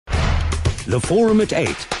The Forum at 8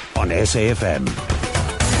 on SAFM.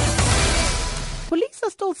 Police are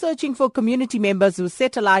still searching for community members who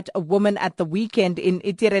set alight a woman at the weekend in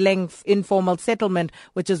Itereleng informal settlement,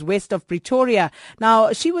 which is west of Pretoria.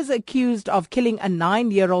 Now, she was accused of killing a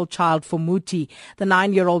 9-year-old child for muti. The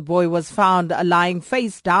 9-year-old boy was found lying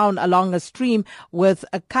face down along a stream with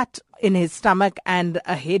a cut in his stomach and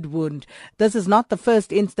a head wound. This is not the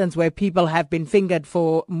first instance where people have been fingered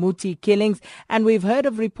for muti killings, and we've heard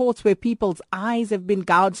of reports where people's eyes have been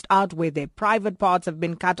gouged out, where their private parts have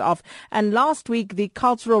been cut off. And last week, the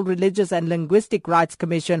Cultural, Religious and Linguistic Rights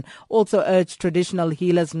Commission also urged traditional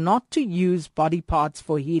healers not to use body parts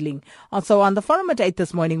for healing. Also on the Forum at 8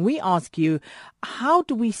 this morning, we ask you, how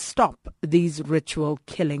do we stop these ritual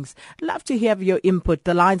killings? Love to hear your input.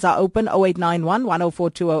 The lines are open, 0891 104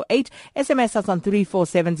 208. SMS us on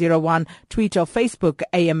 34701, tweet or Facebook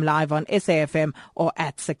AM Live on SAFM or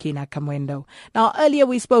at Sakina Kamwendo. Now, earlier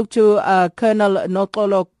we spoke to Colonel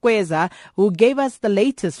Attie, who gave us the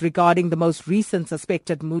latest regarding the most recent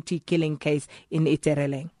suspected muti killing case in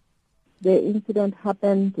Itereleng. The incident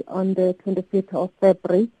happened on the 25th of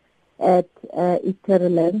February at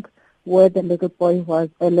Itereleng, where the little boy was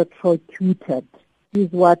electrocuted. This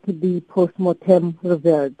is what the post-mortem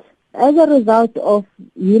revealed. As a result of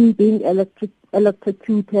him being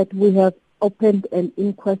electrocuted, we have opened an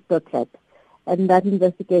inquest docket, and that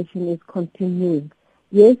investigation is continuing.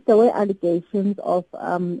 Yes, there were allegations of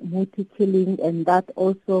muti killing, and that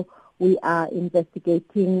also we are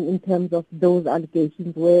investigating in terms of those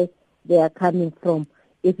allegations, where they are coming from.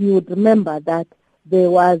 If you would remember that there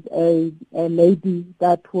was a lady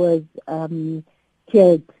that was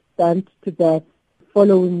killed, done to death,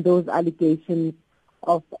 following those allegations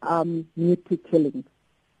of muti killing.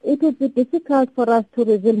 It would be difficult for us to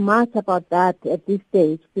reveal much about that at this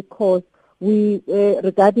stage, because we,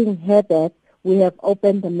 regarding her death, we have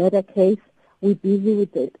opened a murder case. We're busy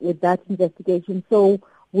with that investigation, so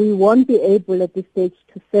we won't be able at this stage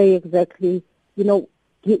to say exactly,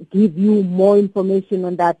 give you more information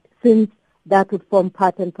on that, since that would form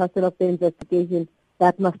part and parcel of the investigation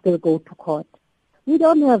that must still go to court. We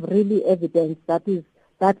don't have really evidence that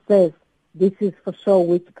says this is for sure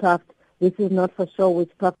witchcraft, this is not for sure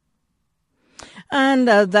witchcraft. And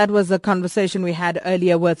that was a conversation we had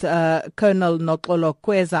earlier with Colonel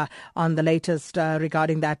Attie on the latest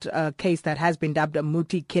regarding that case that has been dubbed a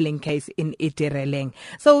muti killing case in Itereleng.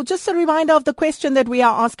 So just a reminder of the question that we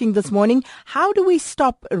are asking this morning: how do we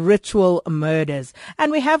stop ritual murders?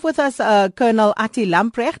 And we have with us Colonel Attie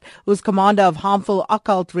Lamprecht, who's commander of harmful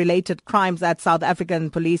occult-related crimes at South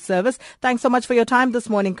African Police Service. Thanks so much for your time this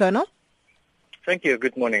morning, Colonel. Thank you.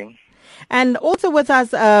 Good morning. And also with us,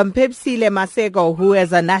 Phepsile Maseko, who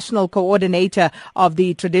is a national coordinator of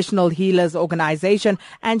the Traditional Healers Organization,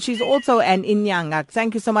 and she's also an imyanga.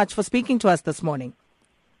 Thank you so much for speaking to us this morning.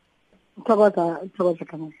 Colonel,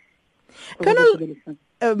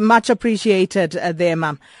 much appreciated there,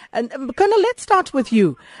 ma'am. And Colonel, let's start with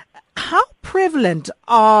you. How prevalent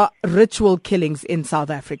are ritual killings in South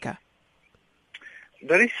Africa?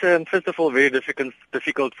 That is, first of all, very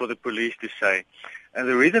difficult for the police to say. And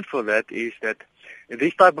the reason for that is that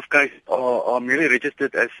these type of cases are merely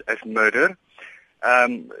registered as murder.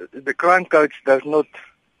 The crime code does not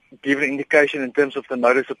give an indication in terms of the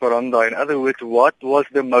modus operandi. In other words, what was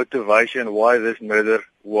the motivation why this murder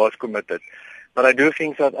was committed. But I do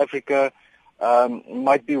think South Africa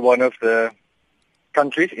might be one of the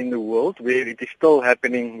countries in the world where it is still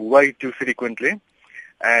happening way too frequently.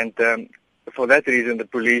 And for that reason, the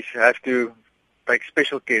police have to take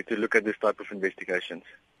special care to look at this type of investigations.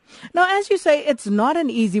 Now, as you say, it's not an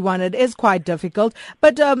easy one. It is quite difficult.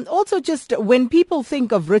 But also just when people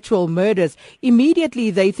think of ritual murders, immediately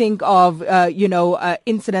they think of,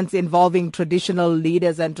 incidents involving traditional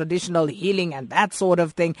leaders and traditional healing and that sort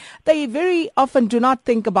of thing. They very often do not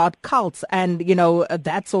think about cults and,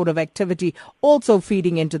 that sort of activity also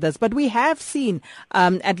feeding into this. But we have seen,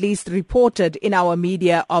 at least reported in our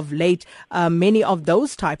media of late, many of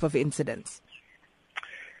those type of incidents.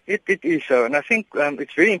 It is so, and I think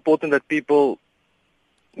it's very important that people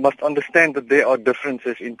must understand that there are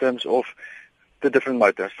differences in terms of the different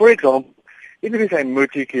motives. For example, if it is a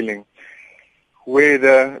muti killing, where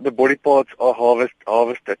the body parts are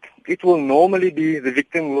harvested, it will normally be, the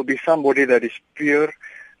victim will be somebody that is pure,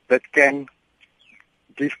 that can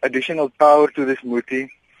give additional power to this muti.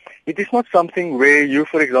 It is not something where you,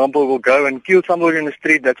 for example, will go and kill somebody in the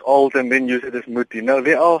street that's old and then use it as muti. No,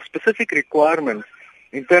 there are specific requirements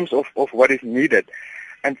in terms of what is needed.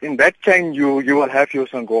 And in that chain, you will have your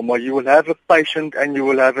sangoma, you will have a patient, and you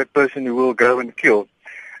will have a person who will go and kill.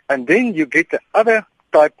 And then you get the other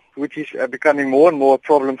type, which is becoming more and more a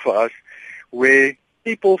problem for us, where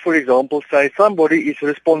people, for example, say somebody is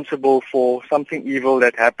responsible for something evil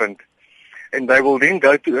that happened, and they will then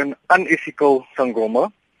go to an unethical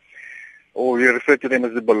sangoma, or we refer to them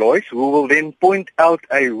as the Belois, who will then point out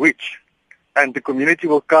a witch, and the community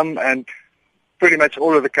will come and pretty much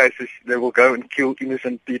all of the cases, they will go and kill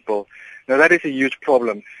innocent people. Now that is a huge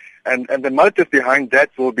problem, and the motive behind that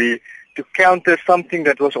will be to counter something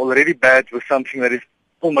that was already bad with something that is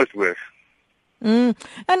almost worse.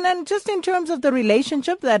 And just in terms of the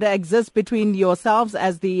relationship that exists between yourselves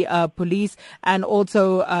as the police and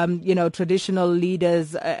also, traditional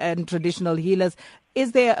leaders and traditional healers,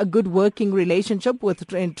 is there a good working relationship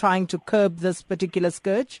in trying to curb this particular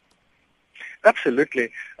scourge?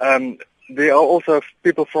 Absolutely. There are also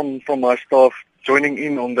people from our staff joining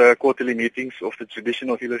in on the quarterly meetings of the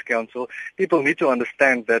Traditional Healers Council. People need to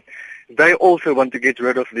understand that they also want to get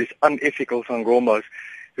rid of these unethical sangomas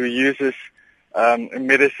who uses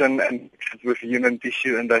medicine and with human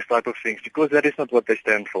tissue and those type of things, because that is not what they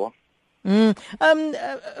stand for. Ma'am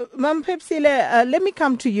Phepsile, let me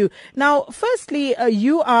come to you. Now, firstly,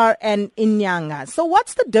 you are an imyanga. So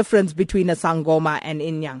what's the difference between a sangoma and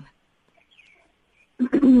imyanga?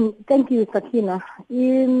 Thank you, Sakina.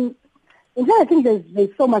 In fact, I think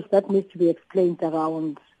there's so much that needs to be explained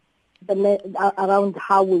around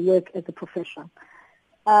how we work as a profession,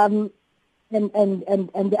 and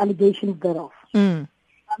the allegations thereof.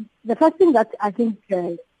 The first thing that I think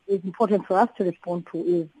is important for us to respond to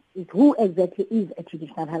is who exactly is a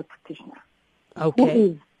traditional health practitioner. Okay. Who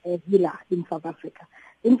is a healer in South Africa?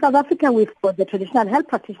 In South Africa, we've got the Traditional Health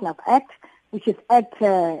Practitioners Act, which is Act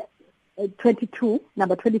 22,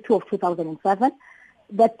 number 22 of 2007,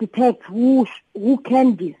 that detects who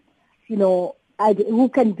can be, who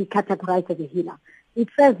can be categorized as a healer. It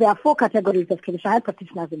says there are 4 categories of traditional health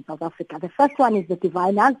practitioners in South Africa. The first one is the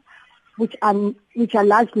diviners, which are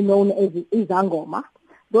largely known as izangoma.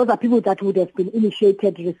 Those are people that would have been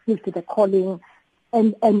initiated, received the calling,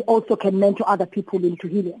 and also can mentor other people into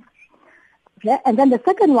healing. Okay? And then the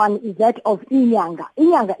second one is that of imyanga.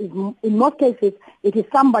 Imyanga is, in most cases, it is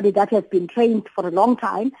somebody that has been trained for a long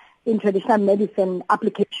time in traditional medicine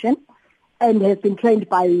application and has been trained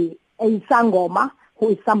by a sangoma, who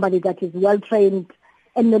is somebody that is well trained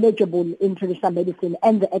and knowledgeable in traditional medicine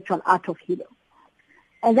and the actual art of healing.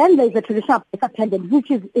 And then there's a traditional place attendant,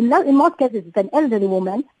 which is, in most cases, it's an elderly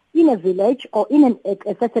woman in a village or in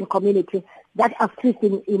a certain community that assists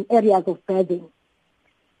in areas of birthing.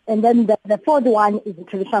 And then the fourth one is a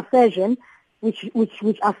traditional surgeon, which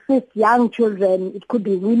assists young children. It could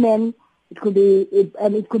be women, it could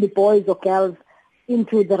be boys or girls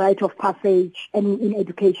into the rite of passage and in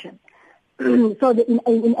education. So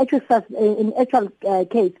in actual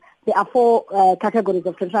case, there are 4 categories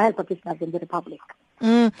of traditional health practitioners in the Republic.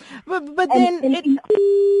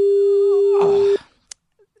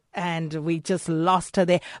 And we just lost her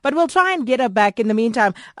there. But we'll try and get her back. In the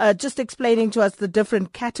meantime, just explaining to us the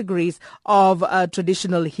different categories of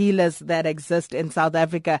traditional healers that exist in South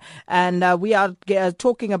Africa. And we are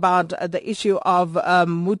talking about the issue of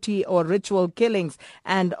muti or ritual killings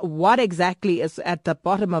and what exactly is at the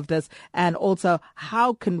bottom of this, and also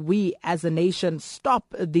how can we as a nation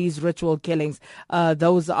stop these ritual killings.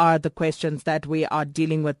 Those are the questions that we are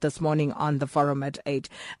dealing with this morning on the Forum at 8.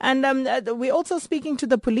 And we're also speaking to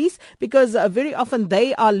the police, because very often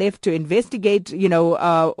they are left to investigate,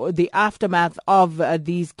 the aftermath of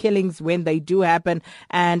these killings when they do happen.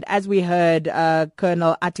 And as we heard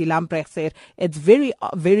Colonel Attie Lamprecht say, it's very,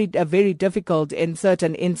 very, very difficult in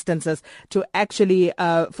certain instances to actually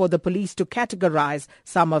for the police to categorize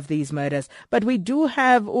some of these murders. But we do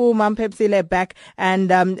have Ma'am Phepsile back,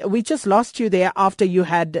 and we just lost you there after you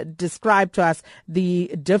had described to us the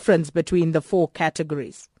difference between the 4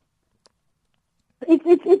 categories.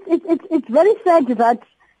 It's very sad that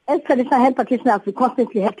as traditional health practitioners, we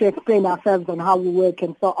constantly have to explain ourselves on how we work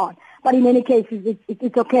and so on. But in many cases,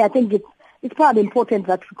 it's okay. I think it's probably important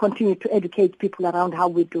that we continue to educate people around how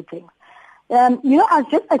we do things. I was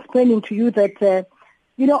just explaining to you that, there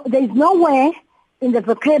is nowhere in the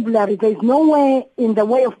vocabulary, there is nowhere in the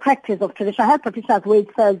way of practice of traditional health practitioners where it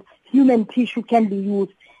says human tissue can be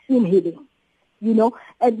used in healing.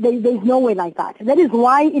 There's no way like that. That is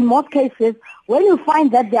why, in most cases, when you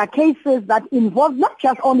find that there are cases that involve not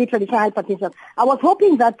just only traditional health practitioners, I was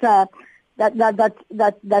hoping that Captain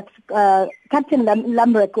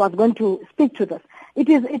Lamprecht was going to speak to this. It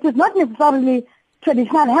is not necessarily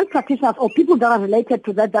traditional health practitioners or people that are related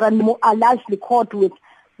to that are largely caught with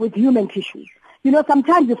human tissues.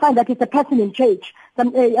 Sometimes you find that it's a person in church,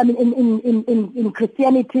 in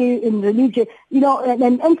Christianity, in religion,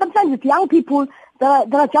 and sometimes it's young people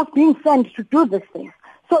that are just being sent to do these things.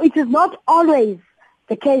 So it is not always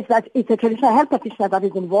the case that it's a traditional health practitioner that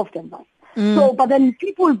is involved in that. So, but then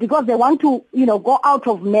people, because they want to, go out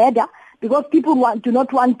of murder, because people do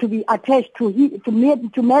not want to be attached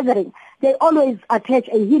to measuring, they always attach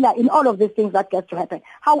a healer in all of these things that gets to happen.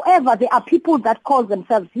 However, there are people that call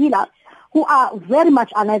themselves healers who are very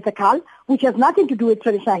much unethical, which has nothing to do with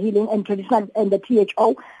traditional healing and the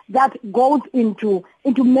THO, that goes into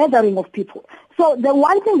measuring of people. So the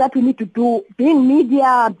one thing that we need to do, being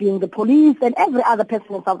media, being the police, and every other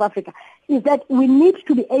person in South Africa, is that we need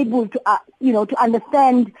to be able to, to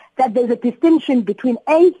understand that there's a distinction between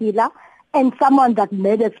a healer and someone that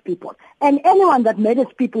murders people. And anyone that murders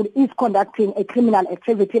people is conducting a criminal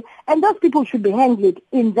activity, and those people should be handled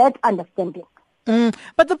in that understanding.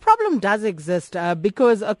 But the problem does exist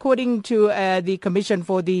because according to the Commission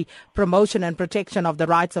for the Promotion and Protection of the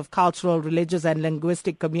Rights of Cultural, Religious and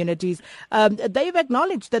Linguistic Communities, they've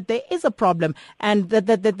acknowledged that there is a problem and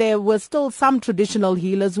that there were still some traditional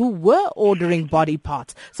healers who were ordering body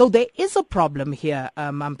parts. So there is a problem here,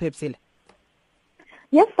 Phepsile.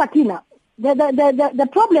 Yes, Fatina. The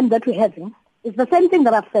problem that we're having is the same thing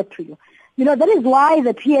that I've said to you. That is why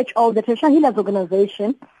the THO, the Traditional Healers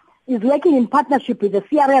Organization, is working in partnership with the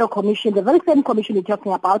CRL Commission, the very same commission you're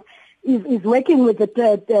talking about, is working with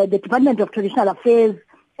the Department of Traditional Affairs,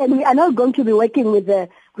 and we are not going to be working with the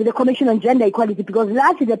Commission on Gender Equality, because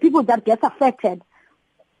largely the people that get affected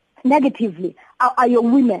negatively are your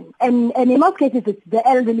women, and in most cases it's the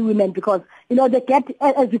elderly women, because they get,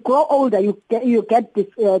 as you grow older, you get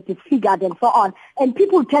disfigured and so on, and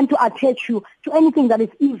people tend to attach you to anything that is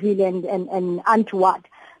evil and untoward.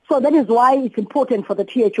 So that is why it's important for the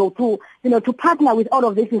THO to partner with all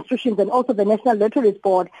of these institutions and also the National Lotteries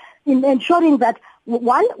Board in ensuring that,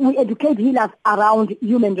 one, we educate healers around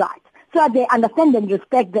human rights so that they understand and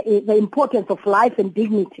respect the importance of life and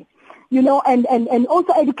dignity, and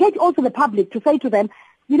also educate also the public to say to them,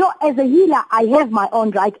 as a healer, I have my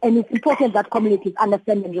own rights, and it's important that communities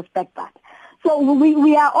understand and respect that. So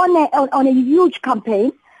we are on a huge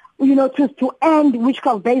campaign, to end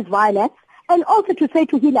witchcraft-based violence. And also to say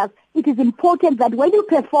to healers, it is important that when you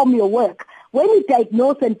perform your work, when you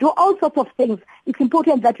diagnose and do all sorts of things, it's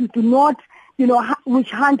important that you do not,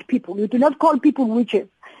 witch hunt people. You do not call people witches.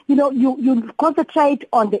 You concentrate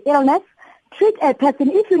on the illness. Treat a person.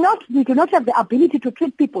 If you do not have the ability to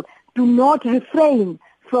treat people, do not refrain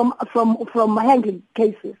from handling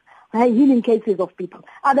cases, healing cases of people.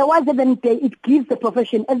 Otherwise, then it gives the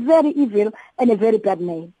profession a very evil and a very bad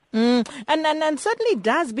name. And certainly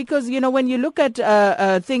does, because, when you look at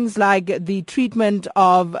things like the treatment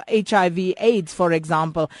of HIV/AIDS, for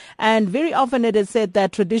example, and very often it is said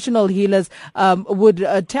that traditional healers would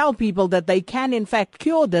tell people that they can in fact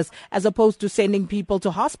cure this as opposed to sending people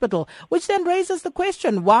to hospital, which then raises the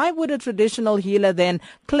question, why would a traditional healer then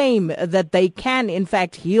claim that they can in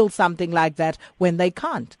fact heal something like that when they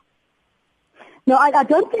can't? No, I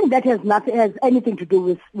don't think that has anything to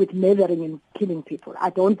do with murdering and killing people. I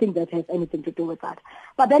don't think that has anything to do with that.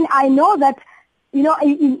 But then I know that,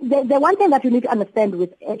 the one thing that you need to understand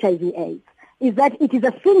with HIV/AIDS is that it is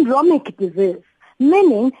a syndromic disease,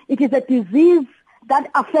 meaning it is a disease that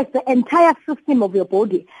affects the entire system of your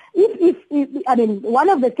body. One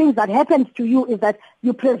of the things that happens to you is that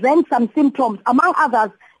you present some symptoms, among others,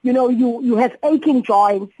 you have aching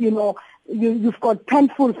joints, you've got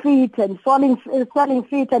painful feet and swelling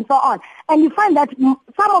feet and so on. And you find that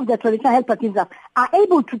some of the traditional health practitioners are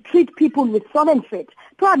able to treat people with swollen feet.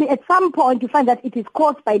 Probably at some point you find that it is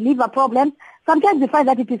caused by liver problems. Sometimes you find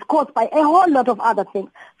that it is caused by a whole lot of other things.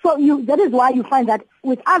 So that is why you find that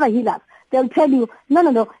with other healers, they'll tell you,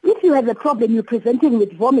 no, if you have a problem, you're presenting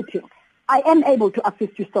with vomiting, I am able to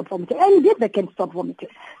assist you stop vomiting. And indeed, they can stop vomiting.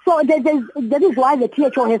 So that is why the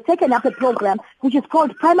THO has taken up a program which is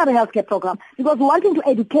called Primary Healthcare Program, because we wanting to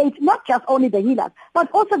educate not just only the healers, but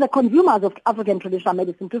also the consumers of African traditional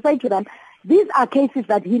medicine, to say to them, these are cases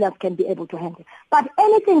that healers can be able to handle. But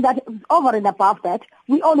anything that is over and above that,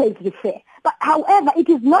 we always refer. But however, it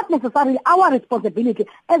is not necessarily our responsibility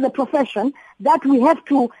as a profession that we have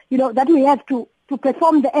to, to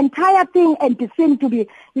perform the entire thing and be seen to be,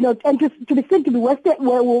 and to be seen to be Western,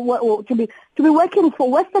 to be working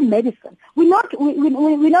for Western medicine. We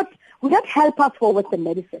not help us for Western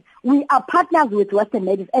medicine. We are partners with Western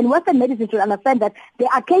medicine, and Western medicine should understand that there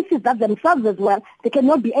are cases that themselves as well they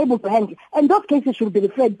cannot be able to handle, and those cases should be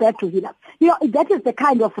referred back to healers. That is the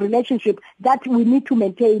kind of relationship that we need to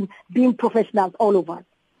maintain, being professionals all over.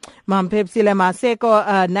 Ma'am Phepsile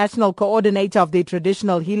Maseko, National Coordinator of the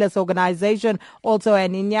Traditional Healers Organization, also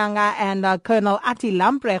an imyanga, and Colonel Attie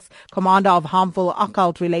Lamprecht, Commander of Harmful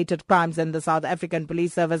Occult-Related Crimes in the South African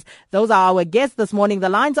Police Service. Those are our guests this morning. The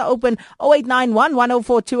lines are open 0891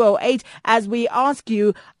 104 208 as we ask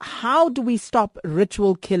you, how do we stop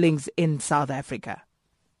ritual killings in South Africa?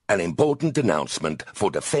 An important announcement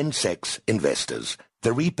for defence sex investors.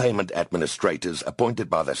 The repayment administrators appointed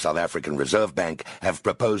by the South African Reserve Bank have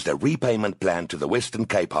proposed a repayment plan to the Western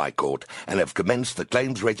Cape High Court and have commenced the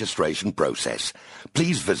claims registration process.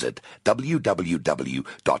 Please visit www.rawa.co.za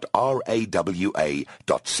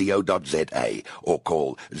or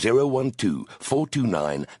call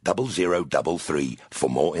 012-429-0033 for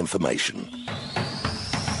more information.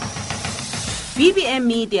 BBM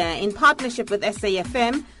Media, in partnership with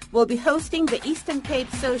SAFM, will be hosting the Eastern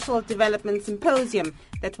Cape Social Development Symposium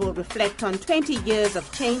that will reflect on 20 years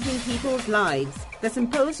of changing people's lives. The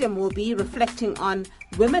symposium will be reflecting on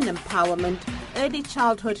women empowerment, early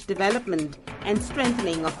childhood development, and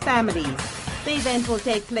strengthening of families. The event will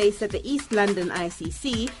take place at the East London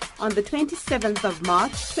ICC on the 27th of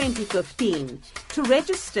March 2015. To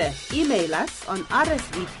register, email us on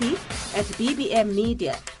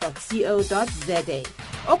rsvp@bbmmedia.co.za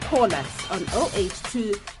or call us on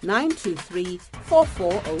 082 923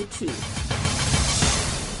 4402.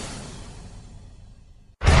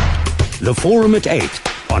 The Forum at 8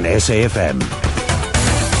 on SAFM.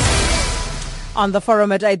 On the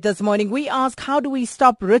Forum at 8 this morning, we ask, how do we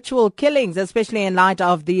stop ritual killings, especially in light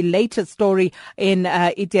of the latest story in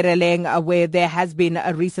Itereleng, where there has been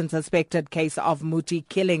a recent suspected case of muti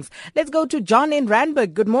killings. Let's go to John in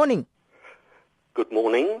Randburg. Good morning. Good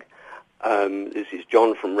morning. This is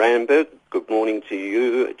John from Randburg. Good morning to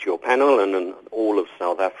you, to your panel, and all of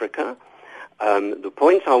South Africa. The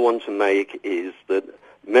point I want to make is that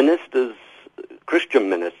ministers, Christian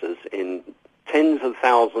ministers in tens of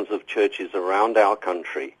thousands of churches around our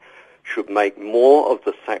country should make more of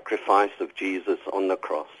the sacrifice of Jesus on the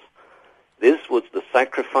cross. This was the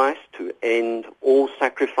sacrifice to end all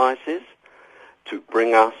sacrifices, to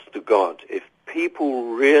bring us to God. If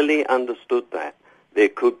people really understood that, there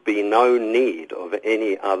could be no need of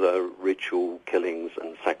any other ritual killings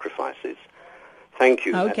and sacrifices. Thank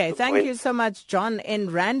you. Okay, thank you so much, John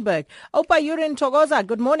in Randburg. Opa, you're in Thokoza.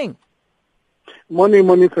 Good morning.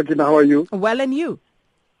 Morning, Katina. How are you? Well, and you?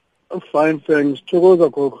 Fine, thanks. Thokoza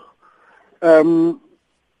Koko.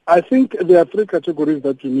 I think there are three categories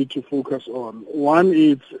that we need to focus on. One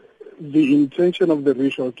is the intention of the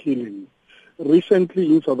ritual killing. Recently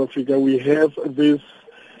in South Africa, we have this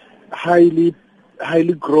highly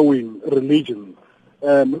growing religion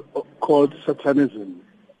called Satanism.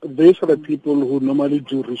 These are the people who normally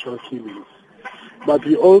do ritual killings. But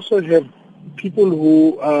we also have people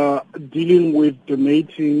who are dealing with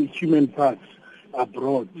donating human parts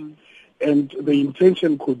abroad. And the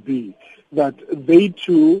intention could be that they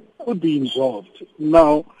too could be involved.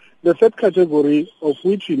 Now, the third category, of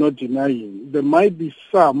which we're not denying, there might be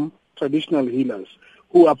some traditional healers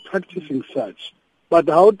who are practicing such. But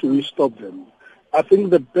how do we stop them? I think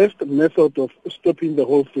the best method of stopping the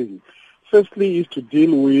whole thing, firstly, is to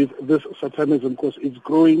deal with this Satanism, because it's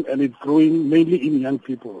growing, and it's growing mainly in young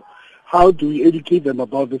people. How do we educate them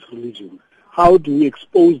about this religion? How do we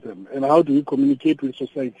expose them? And how do we communicate with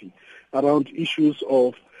society around issues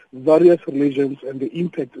of various religions and the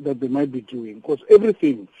impact that they might be doing? Because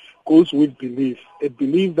everything goes with belief. A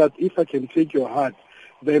belief that if I can take your heart,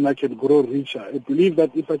 then I can grow richer. A belief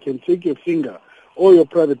that if I can take your finger or your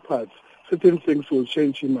private parts, certain things will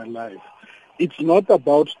change in my life. It's not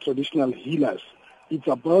about traditional healers. It's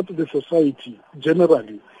about the society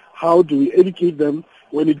generally. How do we educate them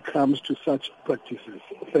when it comes to such practices?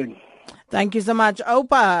 Thanks. Thank you so much,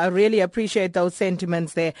 Opa. I really appreciate those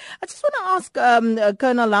sentiments there. I just want to ask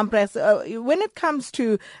Colonel Lamprecht, when it comes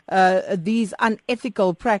to these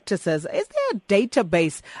unethical practices, is there a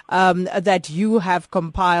database that you have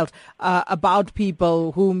compiled about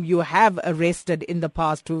people whom you have arrested in the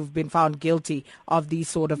past who've been found guilty of these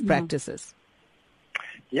sort of practices?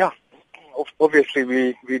 Yeah, obviously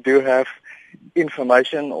we do have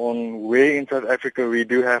information on where in South Africa we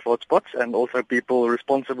do have hotspots and also people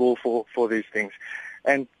responsible for these things.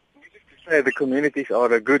 And to say the communities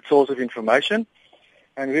are a good source of information,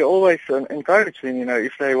 and we always encourage them,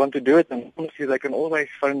 if they want to do it anonymously, they can always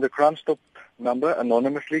phone the Crime Stop number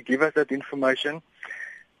anonymously, give us that information.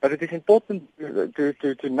 But it is important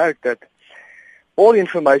to note that all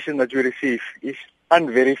information that we receive is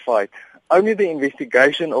unverified. Only the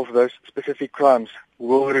investigation of those specific crimes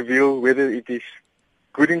will reveal whether it is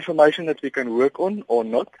good information that we can work on or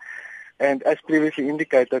not. And as previously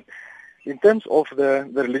indicated, In terms of the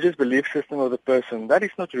religious belief system of the person, that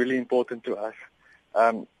is not really important to us.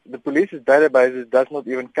 The police's databases does not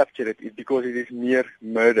even capture it because it is mere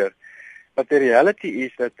murder. But the reality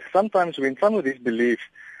is that sometimes when some of these beliefs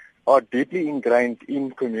are deeply ingrained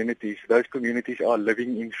in communities, those communities are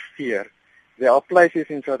living in fear. There are places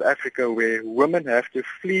in South Africa where women have to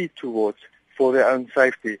flee towards for their own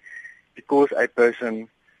safety because a person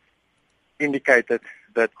indicated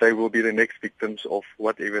that they will be the next victims of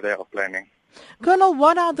whatever they are planning. Colonel,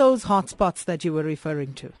 what are those hotspots that you were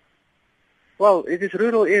referring to? Well, it is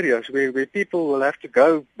rural areas where people will have to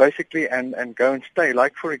go basically and go and stay.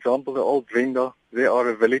 Like, for example, the old Venda, there are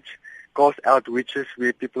a village, cast-out witches,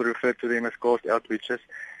 where people refer to them as cast-out witches.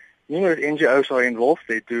 Numerous NGOs are involved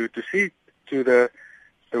there to see to the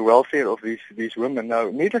welfare of these women. Now,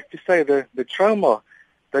 needless to say, the trauma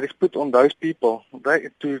that is put on those people,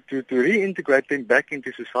 to reintegrate them back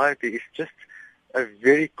into society is just a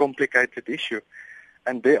very complicated issue.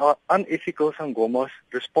 And there are unethical Sangomas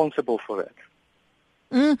responsible for that.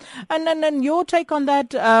 And your take on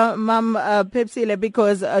that, Ma'am Phepsile,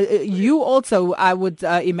 because you also, I would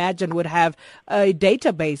imagine, would have a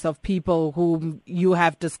database of people whom you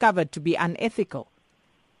have discovered to be unethical.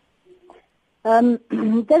 Thanks,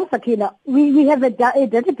 Sakina. We have a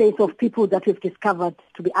database of people that we've discovered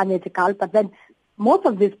to be unethical, but then most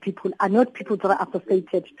of these people are not people that are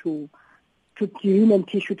associated to human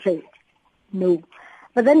tissue trade. No.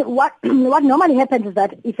 But then what normally happens is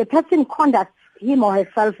that if a person conducts him or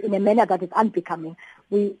herself in a manner that is unbecoming,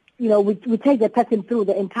 we take the person through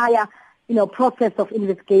the entire, process of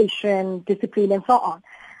investigation, discipline, and so on.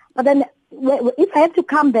 But then if I have to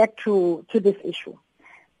come back to this issue,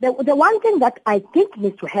 the one thing that I think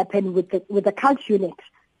needs to happen with the cult unit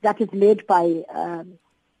that is led by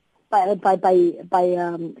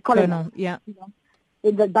Colonel, yeah,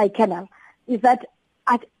 by Colonel, is that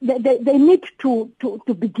they need to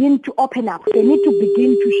begin to open up. They need to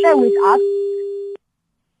begin to share with us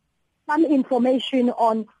some information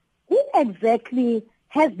on who exactly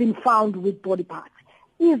has been found with body parts.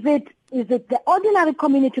 Is it the ordinary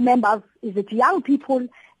community members? Is it young people?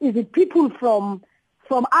 Is it people from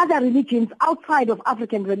other religions outside of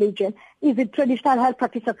African religion? Is it traditional health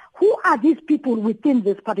practitioners? Who are these people within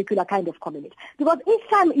this particular kind of community? Because each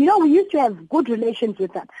time, we used to have good relations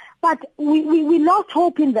with them, but we lost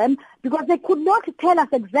hope in them because they could not tell us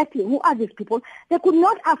exactly who are these people. They could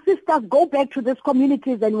not assist us go back to these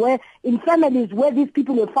communities and in families where these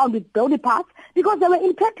people were found with body parts, because they were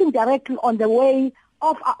impacting directly on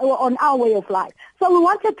on our way of life. So we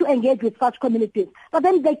wanted to engage with such communities, but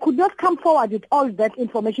then they could not come forward with all that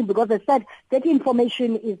information because they said that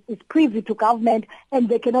information is privy to government and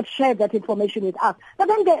they cannot share that information with us. But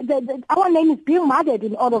then our name is being murdered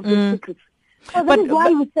in all of these secrets. So that is why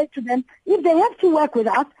we said to them, if they have to work with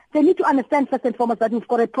us, they need to understand first and foremost that we've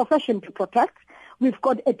got a profession to protect, we've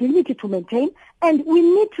got a dignity to maintain, and we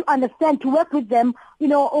need to understand, to work with them,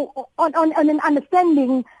 on an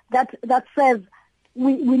understanding that says,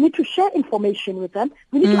 we need to share information with them.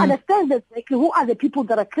 We need to understand exactly who are the people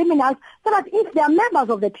that are criminals, so that if they are members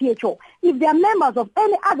of the THO, if they are members of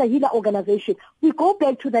any other healer organization, we go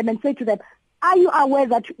back to them and say to them, are you aware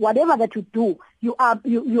that whatever that you do, you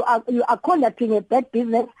are conducting a bad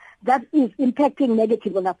business that is impacting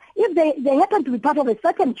negative on us? If they happen to be part of a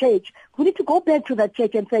certain church, we need to go back to that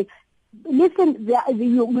church and say, listen,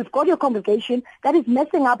 we've got your congregation that is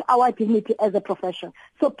messing up our dignity as a profession.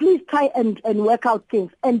 So please try and work out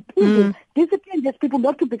things. And please discipline these people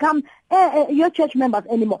not to become your church members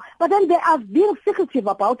anymore. But then they are being secretive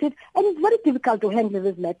about it, and it's very difficult to handle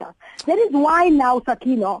this matter. That is why now,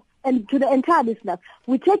 Sakino, and to the entire listeners,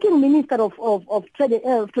 we're taking Minister of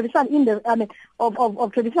Traditional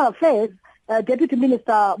Affairs, Deputy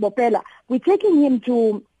Minister Bopela. We're taking him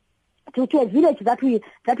to a village that we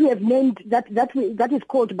have named that is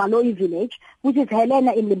called Baloi village, which is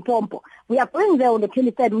Helena in Limpopo. We are going there on the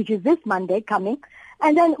 23rd, which is this Monday coming,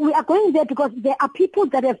 and then we are going there because there are people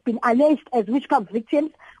that have been alleged as witchcraft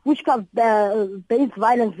victims, witchcraft-based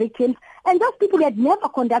violence victims, and those people had never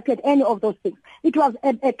conducted any of those things. It was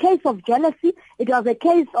a case of jealousy. It was a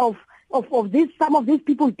case of some of these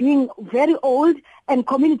people being very old, and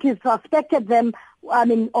communities suspected them,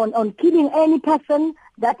 on killing any person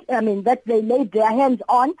that they laid their hands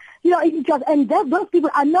on. Those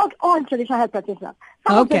people are not all traditional health practitioners.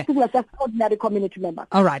 Some of those people are just ordinary community members.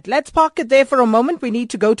 All right, let's park it there for a moment. We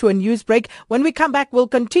need to go to a news break. When we come back, we'll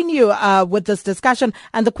continue with this discussion.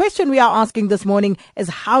 And the question we are asking this morning is,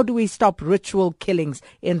 how do we stop ritual killings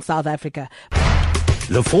in South Africa?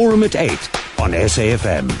 The Forum at 8 on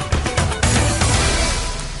SAFM.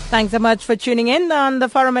 Thanks so much for tuning in on the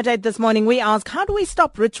Forum at 8 this morning. We ask, how do we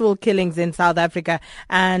stop ritual killings in South Africa?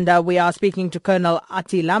 And we are speaking to Colonel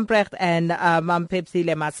Attie Lamprecht and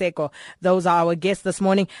Phepsile Maseko. Those are our guests this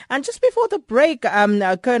morning. And just before the break,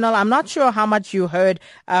 Colonel, I'm not sure how much you heard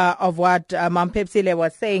of what Phepsile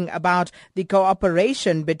was saying about the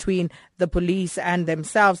cooperation between the police and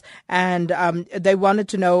themselves. And they wanted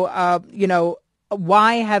to know,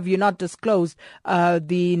 why have you not disclosed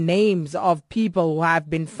the names of people who have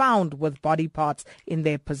been found with body parts in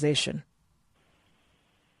their possession?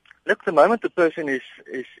 Look, the moment the person is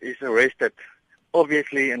arrested,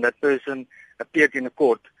 obviously, and that person appeared in a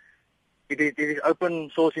court, it is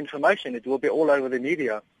open source information. It will be all over the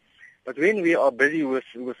media. But when we are busy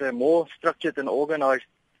with a more structured and organized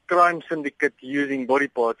crime syndicate using body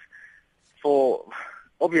parts for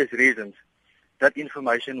obvious reasons, that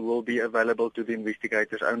information will be available to the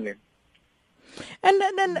investigators only. And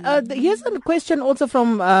then here's a question also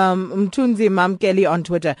from Mtunzi Mamkeli on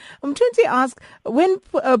Twitter. Mtunzi asks, when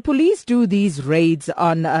police do these raids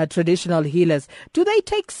on traditional healers, do they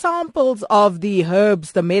take samples of the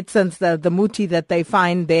herbs, the medicines, the muti that they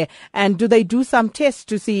find there, and do they do some tests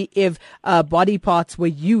to see if body parts were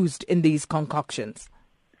used in these concoctions?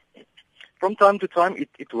 From time to time,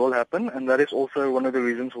 it will happen, and that is also one of the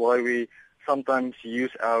reasons why we sometimes use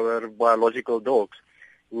our biological dogs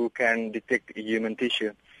who can detect human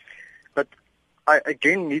tissue. But I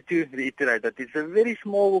again need to reiterate that it's a very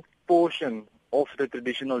small portion of the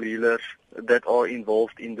traditional healers that are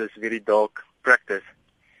involved in this very dark practice.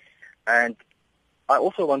 And I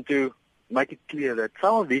also want to make it clear that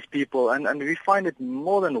some of these people, and we find it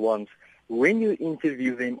more than once, when you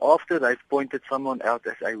interview them after they've pointed someone out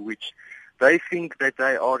as a witch, they think that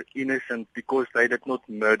they are innocent because they did not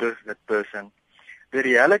murder that person. The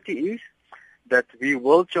reality is that we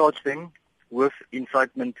will charge them with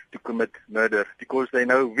incitement to commit murder because they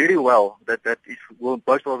know very well that will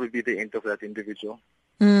most probably be the end of that individual.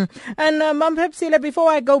 And Phepsile,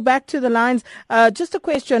 before I go back to the lines, just a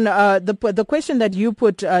question, the question that you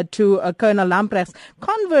put to Colonel Lamprecht.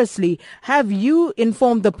 Conversely, have you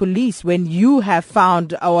informed the police when you have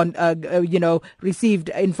found or received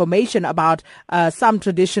information about some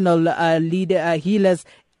traditional healers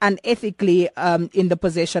unethically in the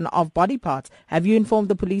possession of body parts? Have you informed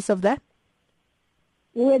the police of that?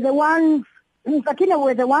 We're the ones. Sakina,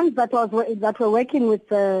 were the ones that were working with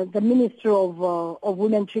the Ministry of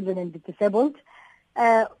Women, Children and the Disabled.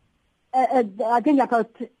 I think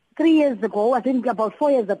about 3 years ago, about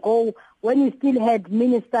 4 years ago, when we still had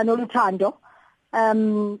Minister Nolutando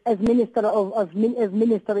as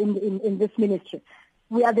minister in this ministry.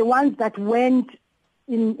 We are the ones that went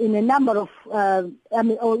in a number of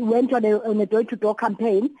went on a door-to-door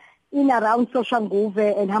campaign in around Soshanguve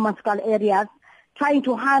and Hammanskraal areas, trying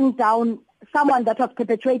to hunt down someone that was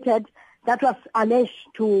perpetrated, that was alleged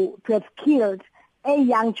to have killed a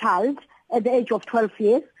young child at the age of 12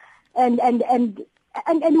 years, and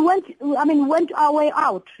went our way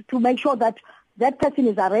out to make sure that that person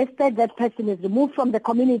is arrested, that person is removed from the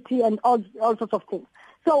community, and all sorts of things.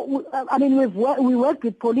 So we worked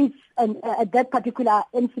with police at that particular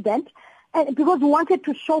incident, and because we wanted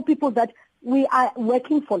to show people that we are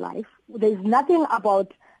working for life. There is nothing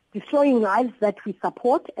about destroying lives that we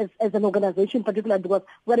support as an organization, particularly because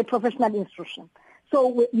we're a professional institution.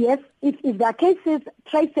 So yes, if there are cases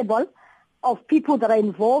traceable of people that are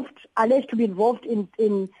involved, alleged to be involved in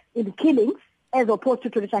killings, as opposed to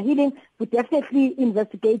traditional healing, we definitely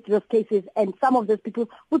investigate those cases, and some of those people,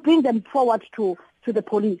 we bring them forward to the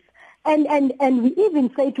police. And we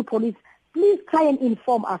even say to police, please try and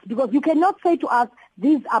inform us, because you cannot say to us,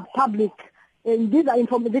 these are public.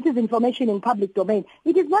 This is information in public domain.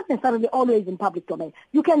 It is not necessarily always in public domain.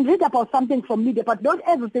 You can read about something from media, but not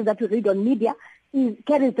everything that you read on media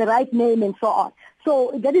carries the right name and so on.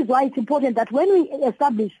 So that is why it's important that when we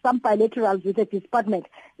establish some bilaterals with the department,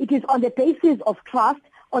 it is on the basis of trust,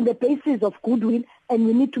 on the basis of goodwill, and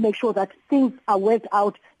we need to make sure that things are worked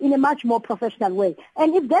out in a much more professional way.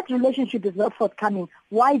 And if that relationship is not forthcoming,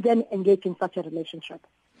 why then engage in such a relationship?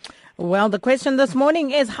 Well, the question this morning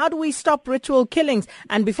is, how do we stop ritual killings?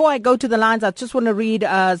 And before I go to the lines, I just want to read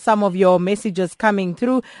some of your messages coming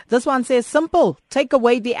through. This one says, simple, take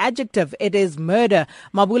away the adjective. It is murder.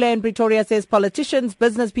 Mabula in Pretoria says, politicians,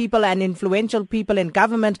 business people and influential people in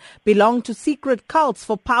government belong to secret cults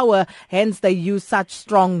for power. Hence, they use such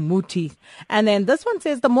strong muti. And then this one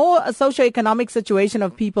says, the more a socio-economic situation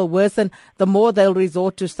of people worsen, the more they'll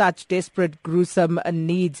resort to such desperate, gruesome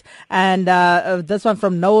needs. And this one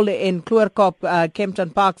from Noel in in Kloorkop,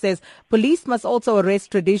 Kempton Park says, police must also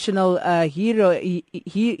arrest traditional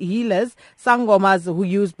healers, sangomas, who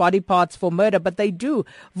use body parts for murder, but they do.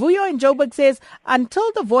 Vuyo in Joburg says, until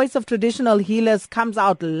the voice of traditional healers comes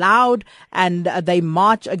out loud and they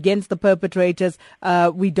march against the perpetrators,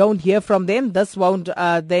 we don't hear from them. This won't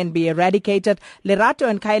then be eradicated. Lerato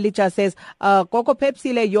and Kailicha says, Koko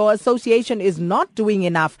Phepsile, your association is not doing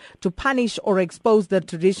enough to punish or expose the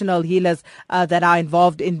traditional healers that are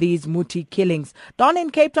involved in these muti killings. Don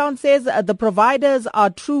in Cape Town says the providers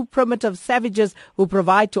are true primitive savages who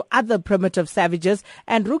provide to other primitive savages.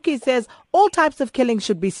 And Ruki says all types of killing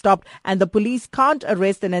should be stopped and the police can't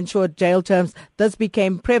arrest and ensure jail terms. This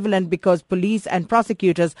became prevalent because police and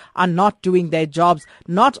prosecutors are not doing their jobs.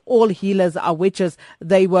 Not all healers are witches.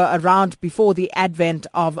 They were around before the advent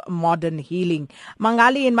of modern healing.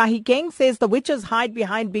 Mangali in Mahikeng says the witches hide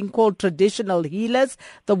behind being called traditional healers.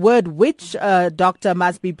 The word witch doctor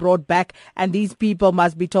must be brought back and these people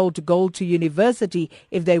must be told to go to university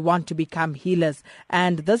if they want to become healers.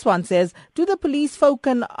 And this one says, do the police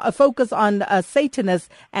focus on Satanists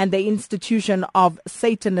and the institution of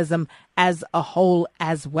Satanism as a whole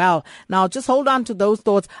as well? Now, just hold on to those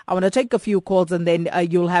thoughts. I want to take a few calls and then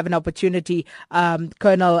you'll have an opportunity,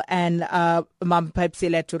 Colonel and Mam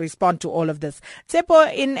Phepsile, to respond to all of this.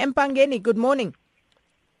 Tsepo in Mpangeni, good morning.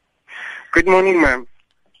 Good morning, ma'am.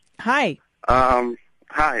 Hi.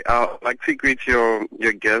 Hi. I'd like to greet your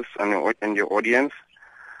guests and your audience.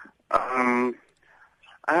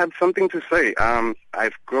 I have something to say.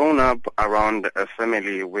 I've grown up around a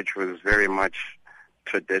family which was very much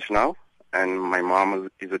traditional, and my mom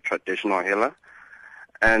is a traditional healer.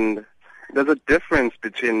 And there's a difference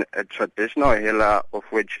between a traditional healer, of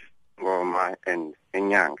which Sangoma and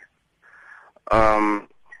imyanga.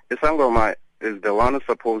 The Sangoma is the one who's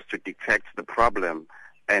supposed to detect the problem,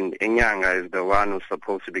 and imyanga is the one who's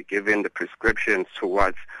supposed to be given the prescriptions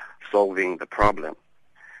towards solving the problem.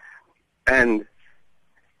 And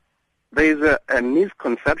there's a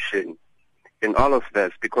misconception in all of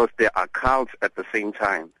this because there are cults at the same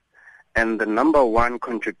time. And the number one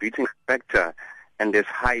contributing factor in these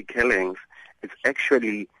high killings is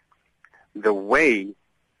actually the way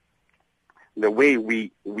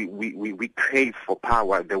we crave for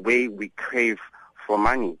power, the way we crave for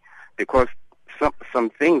money. Because some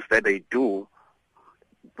things that they do,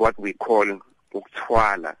 what we call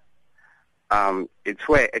uktwala, it's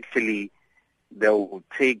where actually they will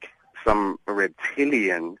take some a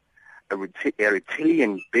reptilian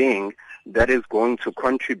being that is going to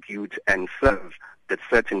contribute and serve that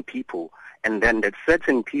certain people. And then that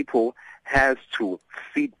certain people has to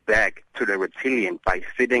feed back to the reptilian by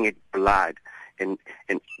feeding it blood and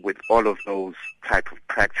with all of those type of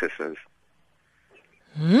practices.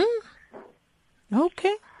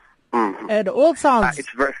 Okay. Mm-hmm. It all sounds...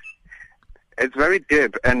 It's very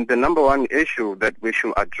deep, and the number one issue that we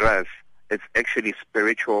should address is actually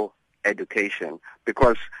spiritual education,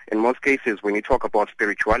 because in most cases when you talk about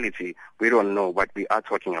spirituality, we don't know what we are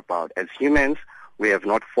talking about. As humans, we have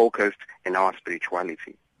not focused in our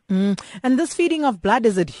spirituality. And this feeding of blood,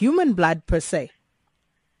 is it human blood per se?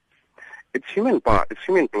 It's human blood. It's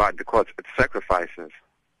human blood because it sacrifices.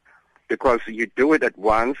 Because you do it at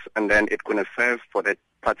once, and then it's going to serve for that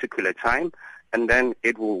particular time, and then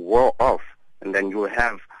it will wear off, and then you will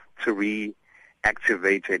have to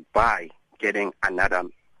reactivate it by getting another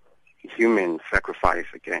human sacrifice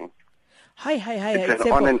again. Hi.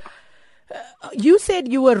 You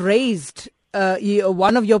said you were raised,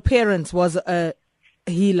 one of your parents was a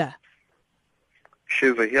healer.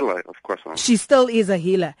 She's a healer, of course. She still is a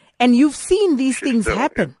healer. And you've seen these things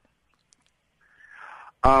happen.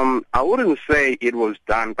 I wouldn't say it was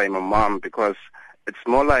done by my mom, because it's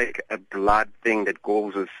more like a blood thing that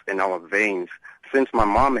goes in our veins. Since my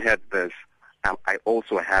mom had this, I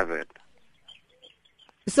also have it.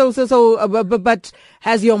 But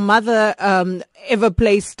has your mother ever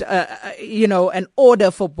placed, an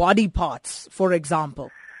order for body parts, for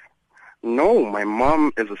example? No, my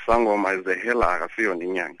mom is a sangoma, is a healer,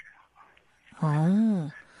 imyanga.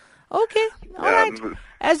 Oh, okay, all right.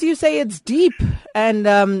 As you say, it's deep and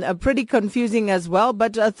pretty confusing as well.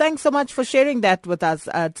 But thanks so much for sharing that with us,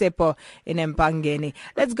 Tsepo in Mpangeni.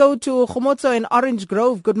 Let's go to Khomotso in Orange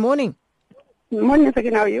Grove. Good morning. Good morning,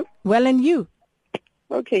 Second. How are you? Well, and you?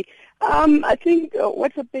 Okay. I think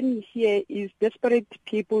what's happening here is desperate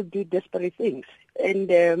people do desperate things.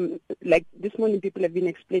 And like this morning, people have been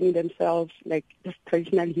explaining themselves, like the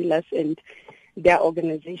traditional healers and their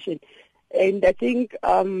organization. And I think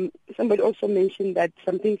somebody also mentioned that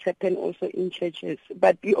some things happen also in churches.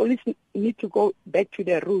 But we always need to go back to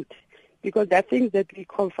the root, because there are things that we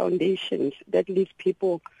call foundations that lead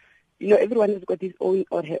people everyone has got his own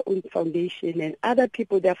or her own foundation, and other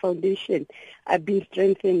people, their foundation are being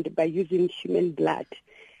strengthened by using human blood.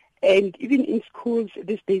 And even in schools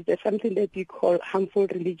these days, there's something that we call harmful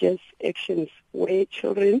religious actions, where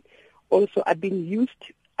children also are being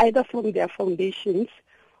used either from their foundations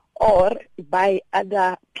or by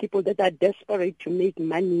other people that are desperate to make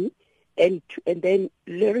money, and then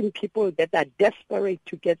luring people that are desperate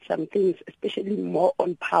to get some things, especially more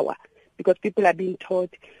on power, because people are being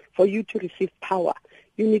taught for you to receive power,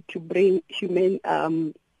 you need to bring human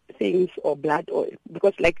things or blood, or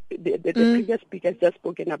because like the previous speaker has just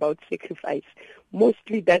spoken about sacrifice.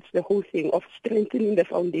 Mostly that's the whole thing of strengthening the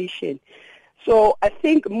foundation. So I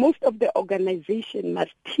think most of the organization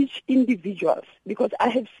must teach individuals, because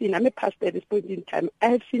I'm a pastor at this point in time, I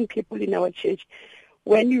have seen people in our church,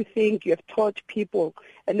 when you think you have taught people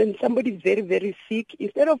and then somebody is very, very sick,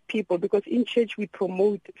 instead of people, because in church we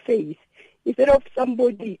promote faith, instead of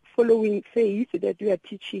somebody following faith that we are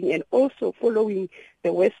teaching and also following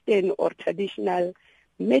the Western or traditional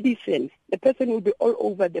medicine, the person will be all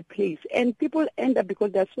over the place. And people end up,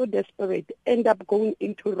 because they're so desperate, end up going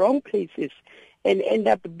into wrong places and end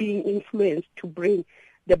up being influenced to bring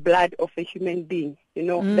the blood of a human being. There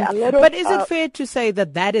are a lot of, but is it fair to say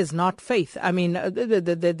that that is not faith? I mean,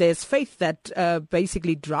 there's faith that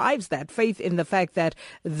basically drives that, faith in the fact that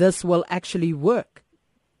this will actually work.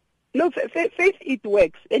 No, faith, it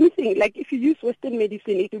works. Anything, like if you use Western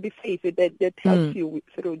medicine, it will be faith that helps you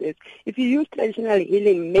through this. If you use traditional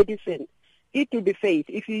healing medicine, it will be faith.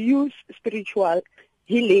 If you use spiritual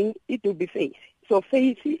healing, it will be faith. So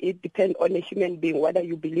faith, it depends on a human being, what are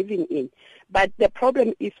you believing in. But the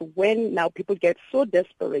problem is when now people get so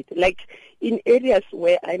desperate. Like in areas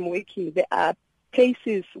where I'm working, there are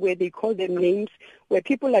places where they call them names, where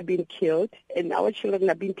people are being killed and our children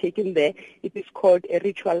are being taken there. It is called a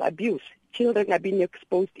ritual abuse. Children are being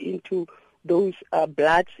exposed into those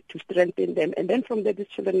bloods to strengthen them. And then from there, these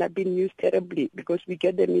children are being used terribly, because we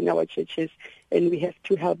get them in our churches and we have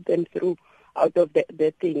to help them through out of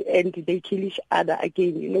the thing, and they kill each other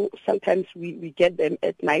again. Sometimes we get them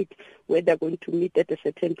at night where they're going to meet at a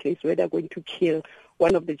certain place where they're going to kill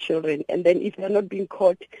one of the children, and then if they're not being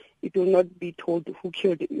caught, it will not be told who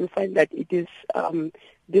killed it. You'll find that it is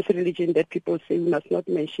this religion that people say we must not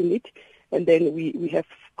mention it, and then we have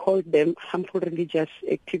called them harmful religious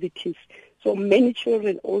activities. So many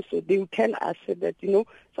children also, they will tell us that,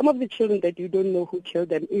 some of the children that you don't know who killed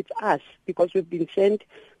them, it's us, because we've been sent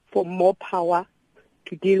for more power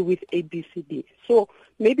to deal with ABCD. So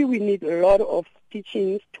maybe we need a lot of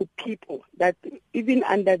teachings to people that even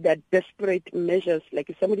under that desperate measures, like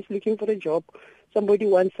if somebody's looking for a job, somebody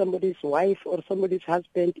wants somebody's wife or somebody's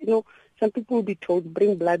husband, some people will be told,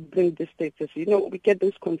 bring blood, bring this status. We get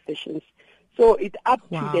those confessions. So it's up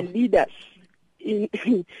to the leaders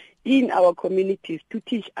in our communities to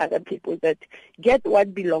teach other people that get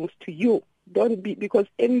what belongs to you. Don't be, because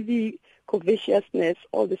envy, covetousness,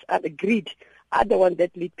 all this other greed are the ones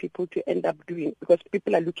that lead people to end up doing, because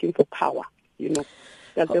people are looking for power.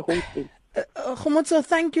 That's the whole thing. Khomotso,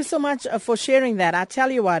 thank you so much for sharing that. I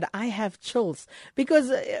tell you what, I have chills,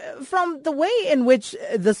 because from the way in which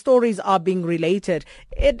the stories are being related,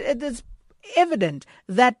 it is evident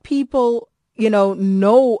that people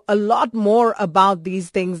know a lot more about these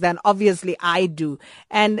things than obviously I do.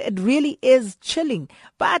 And it really is chilling.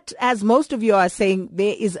 But as most of you are saying,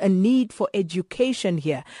 there is a need for education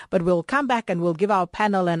here. But we'll come back and we'll give our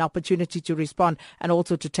panel an opportunity to respond and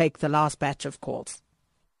also to take the last batch of calls.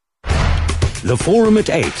 The Forum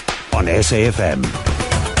at 8 on SAFM.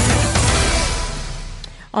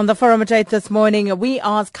 On the Forum at 8 this morning, we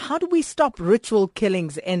ask, how do we stop ritual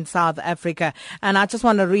killings in South Africa? And I just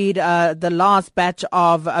want to read the last batch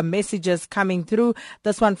of messages coming through.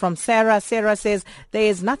 This one from Sarah. Sarah says, there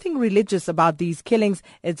is nothing religious about these killings.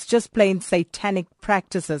 It's just plain satanic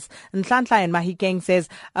practices. And Nhlanhla and Mahikeng says,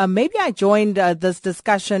 maybe I joined this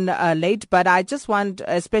discussion late, but I just want,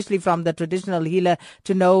 especially from the traditional healer,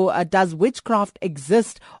 to know, does witchcraft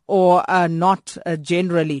exist or not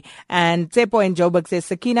generally? And Tsepo in Joburg says,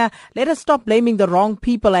 Sakina, let us stop blaming the wrong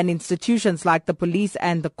people and institutions like the police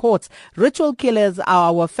and the courts. Ritual killers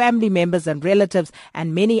are our family members and relatives,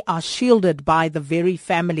 and many are shielded by the very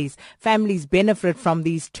families. Families benefit from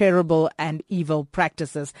these terrible and evil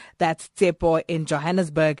practices. That's Tsepo in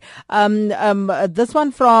Johannesburg. This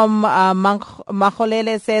one from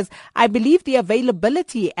Macholele says, I believe the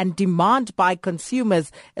availability and demand by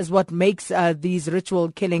consumers is what makes these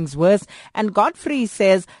ritual killings worse. And Godfrey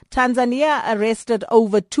says, Tanzania arrested over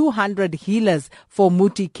over 200 healers for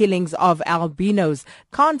muti killings of albinos.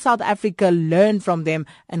 Can't South Africa learn from them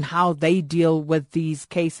and how they deal with these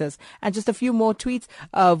cases? And just a few more tweets.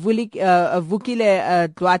 Vukile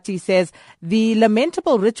Dwati says, the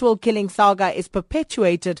lamentable ritual killing saga is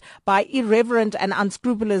perpetuated by irreverent and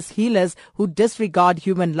unscrupulous healers who disregard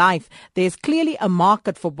human life. There's clearly a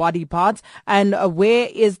market for body parts, and where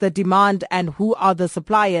is the demand and who are the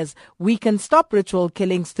suppliers? We can stop ritual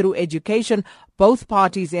killings through education. Both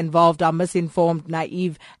parties involved are misinformed,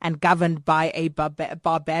 naive, and governed by a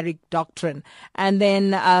barbaric doctrine. And then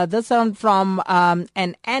this one from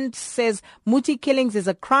an ant says, muti killings is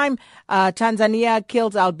a crime. Tanzania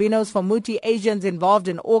kills albinos for muti. Asians involved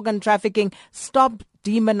in organ trafficking. Stop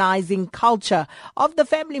demonizing culture. Of the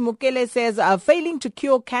family, Mukele says, failing to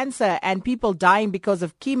cure cancer and people dying because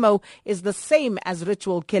of chemo is the same as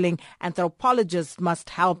ritual killing. Anthropologists must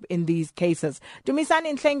help in these cases.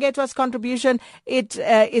 Dumisani Nhlengetwa's contribution, it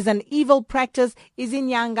is an evil practice.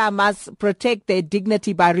 Imyanga must protect their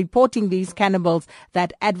dignity by reporting these cannibals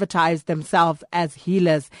that advertise themselves as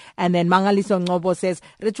healers. And then Mangaliso Ngobo says,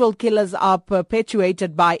 ritual killers are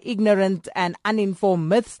perpetuated by ignorant and uninformed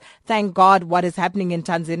myths. Thank God what is happening in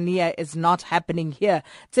Tanzania is not happening here.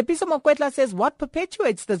 Tsepiso Mokwetla says, what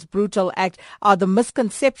perpetuates this brutal act are the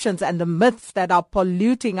misconceptions and the myths that are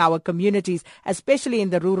polluting our communities, especially in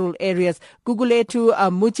the rural areas. Guguletu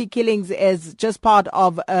muti killings is just part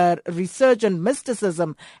of a resurgent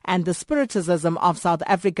mysticism and the spiritism of South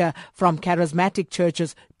Africa, from charismatic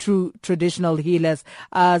churches to traditional healers.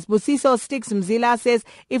 Busiso Sticks Mzila says,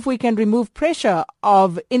 if we can remove pressure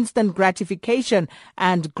of instant gratification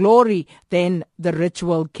and glory, then the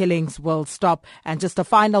ritual killings will stop. And just a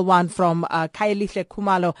final one from Kaelihle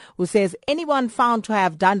Kumalo, who says, anyone found to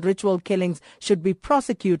have done ritual killings should be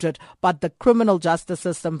prosecuted, but the criminal justice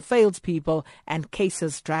system fails people and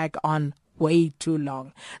cases drag on way too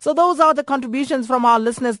long. So those are the contributions from our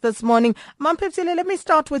listeners this morning. Mam Phepsile, let me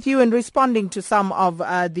start with you in responding to some of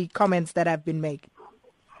the comments that have been made.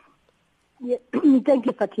 Yeah, thank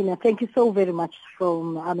you, Fatina. Thank you so very much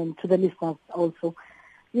to the listeners also.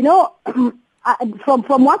 You know,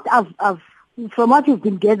 from what from what you've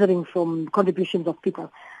been gathering from contributions of people,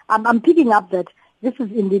 I'm picking up that this is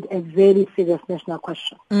indeed a very serious national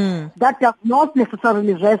question. That does not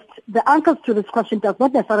necessarily rest, the answers to this question does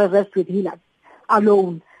not necessarily rest with healers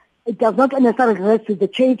alone. It does not necessarily rest with the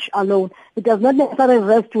church alone. It does not necessarily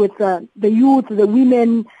rest with the youth, the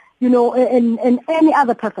women, you know, and any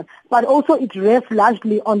other person. But also it rests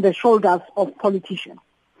largely on the shoulders of politicians.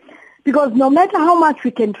 Because no matter how much we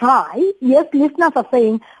can try, yes, listeners are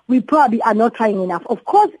saying we probably are not trying enough. Of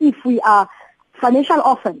course, if we are financial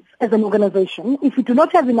orphans as an organization, if we do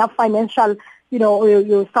not have enough financial,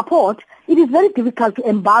 support, it is very difficult to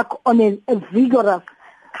embark on a vigorous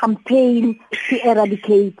campaign to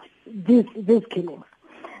eradicate these killings.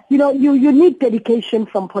 You know, you need dedication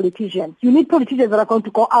from politicians. You need politicians that are going to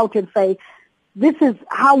go out and say, this is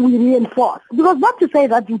how we reinforce. Because not to say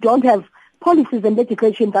that you don't have policies and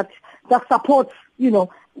legislation that supports,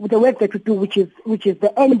 the work that we do, which is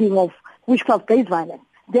the ending of witchcraft-based violence.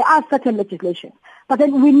 There are certain legislation. But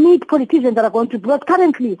then we need politicians that are going to, because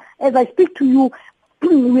currently, as I speak to you,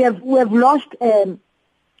 we have launched a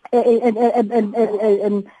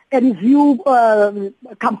review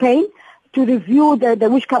campaign to review the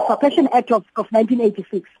Witchcraft Suppression Act of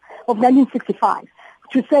 1965,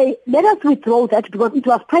 to say, let us withdraw that, because it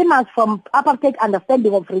was premised from apartheid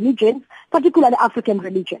understanding of religions, particularly African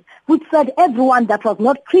religion, which said everyone that was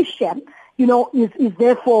not Christian, is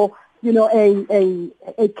therefore,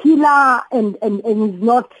 a killer and is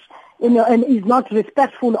not, and is not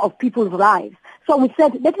respectful of people's lives. So we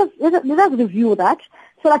said, let us review that,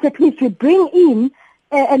 so that at least we bring in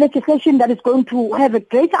a legislation that is going to have a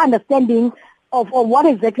greater understanding of what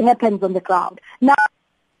exactly happens on the ground. Now,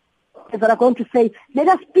 that are going to say, let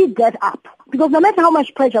us speed that up. Because no matter how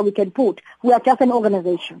much pressure we can put, we are just an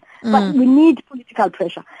organization. But we need political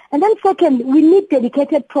pressure. And then second, we need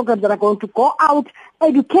dedicated programs that are going to go out,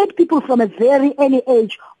 educate people from a very early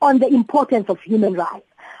age on the importance of human rights.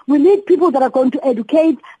 We need people that are going to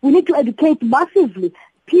educate, we need to educate massively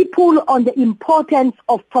people on the importance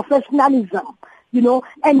of professionalism.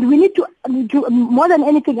 And we need to, more than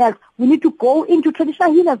anything else, we need to go into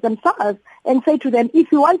traditional healers themselves and say to them,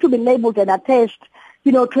 if you want to be labeled and attached,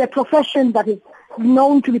 to a profession that is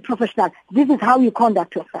known to be professional, this is how you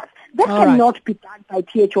conduct yourself. That cannot be done by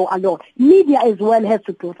THO alone. Media as well has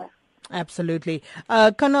to do that. Absolutely.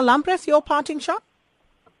 Colonel Lamprecht, your parting shot?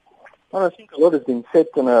 Well, I think a lot has been said,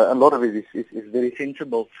 and a lot of it is very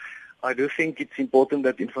sensible. I do think it's important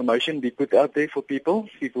that information be put out there for people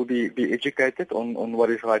be educated on what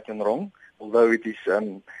is right and wrong, although it is,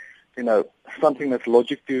 something that's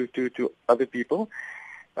logic to other people.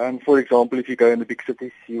 For example, if you go in the big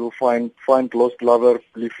cities, you will find lost lover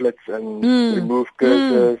leaflets and remove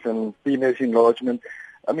cursors and penis enlargement.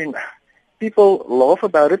 I mean, people laugh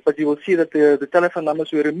about it, but you will see that the telephone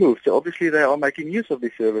numbers were removed. So obviously they are making use of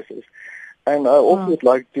these services. And I also would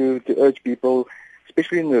like to urge people,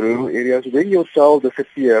 especially in the rural areas, when your child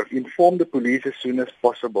disappears, inform the police as soon as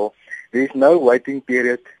possible. There is no waiting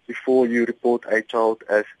period before you report a child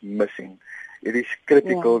as missing. It is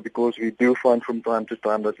critical because we do find from time to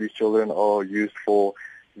time that these children are used for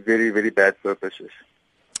very, very bad purposes.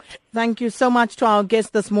 Thank you so much to our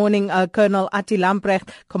guest this morning, Colonel Attie Lamprecht,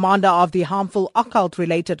 Commander of the Harmful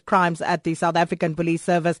Occult-Related Crimes at the South African Police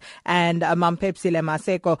Service, and Phepsile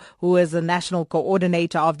Maseko, who is the National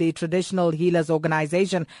Coordinator of the Traditional Healers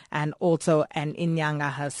Organization and also an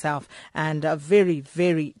imyanga herself. And very,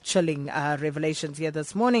 very chilling revelations here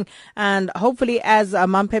this morning. And hopefully, as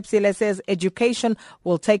Phepsile says, education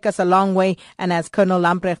will take us a long way. And as Colonel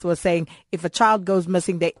Lamprecht was saying, if a child goes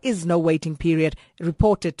missing, there is no waiting period.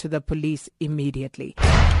 Report it to the police immediately.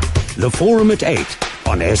 The Forum at 8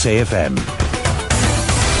 on SAFM.